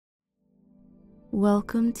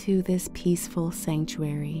Welcome to this peaceful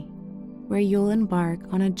sanctuary where you'll embark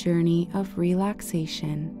on a journey of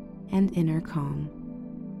relaxation and inner calm.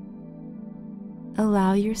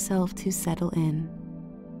 Allow yourself to settle in,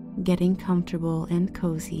 getting comfortable and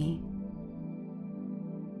cozy.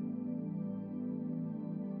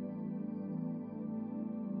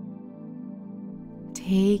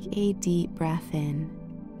 Take a deep breath in,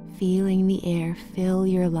 feeling the air fill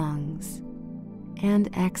your lungs,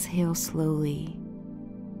 and exhale slowly,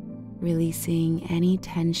 releasing any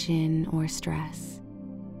tension or stress.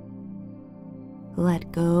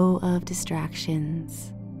 Let go of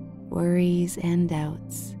distractions, worries, and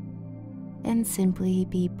doubts, and simply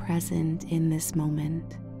be present in this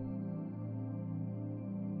moment.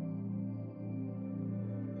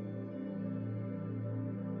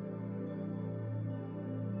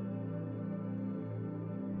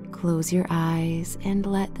 Close your eyes and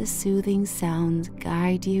let the soothing sounds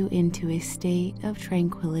guide you into a state of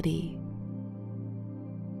tranquility.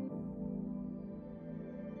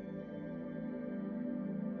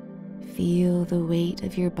 Feel the weight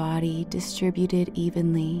of your body distributed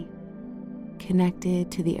evenly,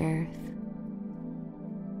 connected to the earth.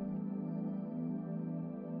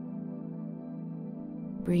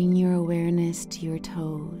 Bring your awareness to your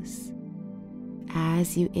toes.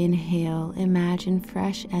 As you inhale, imagine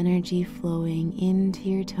fresh energy flowing into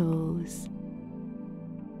your toes.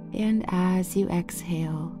 And as you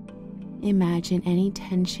exhale, imagine any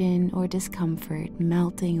tension or discomfort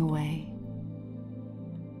melting away.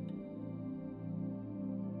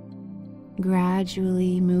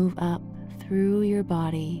 Gradually move up through your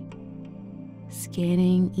body,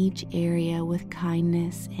 scanning each area with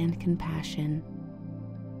kindness and compassion.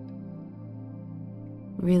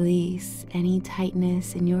 Release any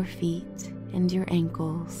tightness in your feet and your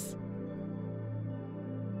ankles.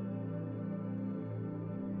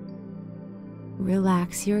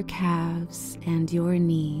 Relax your calves and your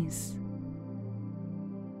knees.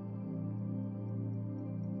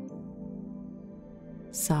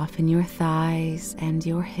 Soften your thighs and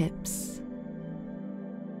your hips.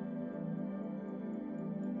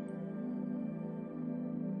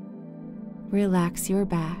 Relax your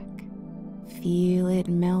back. Feel it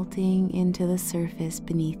melting into the surface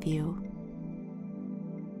beneath you.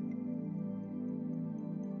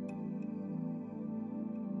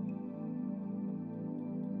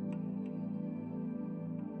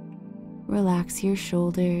 Relax your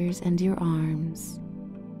shoulders and your arms.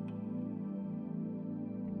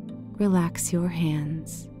 Relax your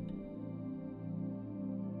hands.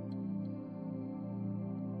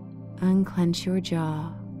 Unclench your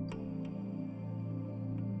jaw.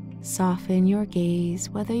 Soften your gaze,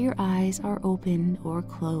 whether your eyes are open or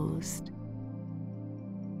closed.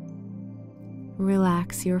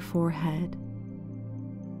 Relax your forehead.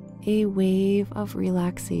 A wave of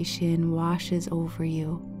relaxation washes over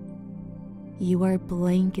you. You are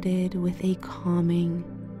blanketed with a calming,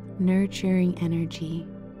 nurturing energy.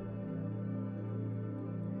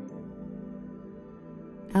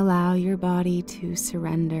 Allow your body to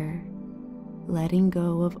surrender, letting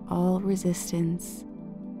go of all resistance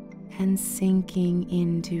and sinking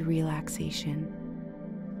into relaxation.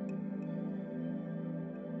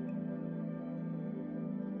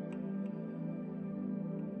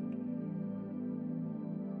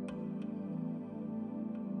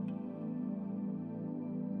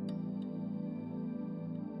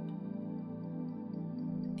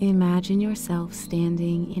 Imagine yourself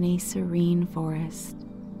standing in a serene forest,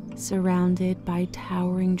 surrounded by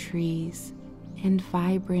towering trees and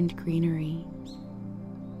vibrant greenery.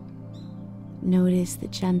 Notice the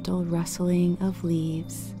gentle rustling of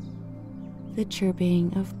leaves, the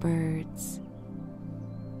chirping of birds,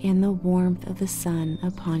 and the warmth of the sun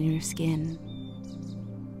upon your skin.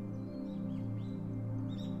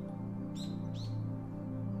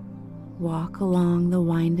 Walk along the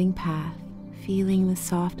winding path, feeling the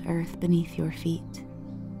soft earth beneath your feet.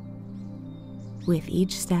 With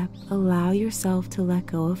each step, allow yourself to let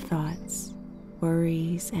go of thoughts,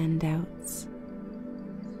 worries, and doubts.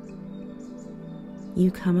 You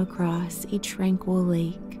come across a tranquil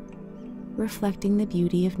lake, reflecting the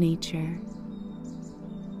beauty of nature.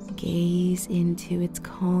 Gaze into its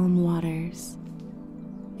calm waters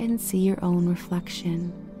and see your own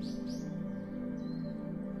reflection.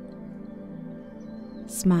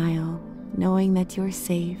 Smile, knowing that you're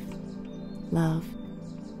safe, loved,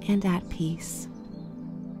 and at peace.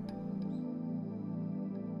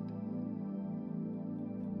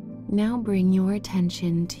 Now bring your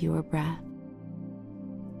attention to your breath.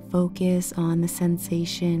 Focus on the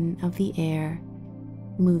sensation of the air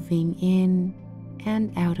moving in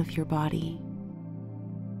and out of your body.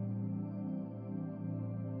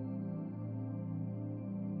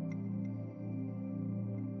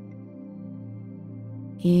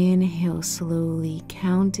 Inhale slowly,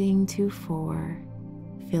 counting to 4,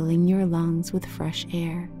 filling your lungs with fresh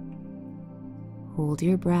air. Hold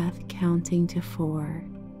your breath, counting to 4,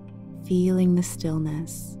 feeling the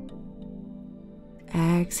stillness.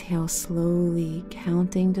 Exhale slowly,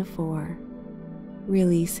 counting to 4,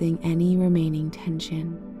 releasing any remaining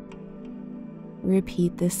tension.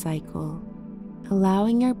 Repeat this cycle,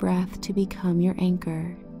 allowing your breath to become your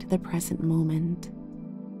anchor to the present moment.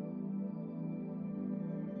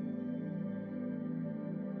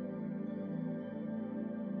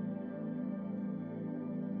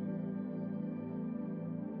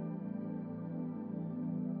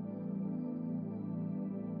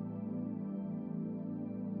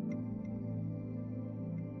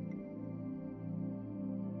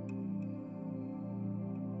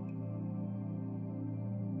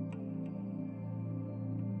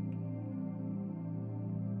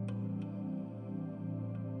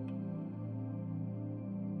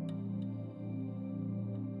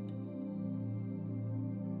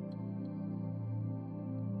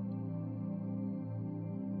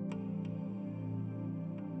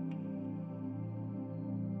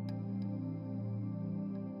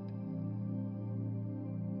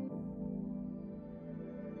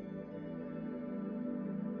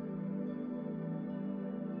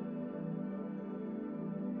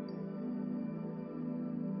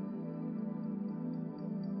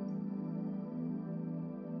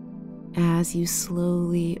 As you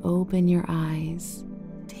slowly open your eyes,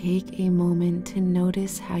 take a moment to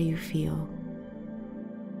notice how you feel.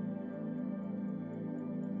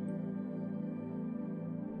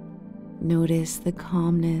 Notice the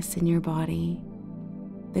calmness in your body,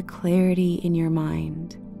 the clarity in your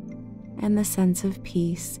mind, and the sense of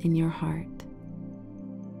peace in your heart.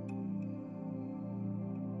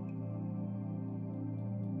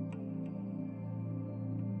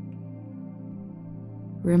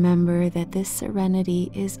 Remember that this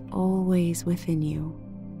serenity is always within you,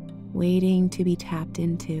 waiting to be tapped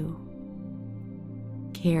into.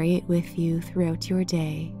 Carry it with you throughout your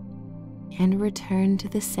day and return to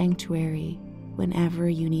the sanctuary whenever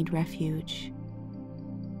you need refuge.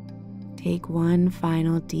 Take one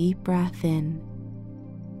final deep breath in,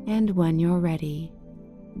 and when you're ready,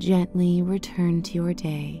 gently return to your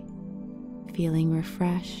day, feeling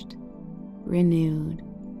refreshed, renewed,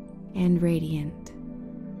 and radiant.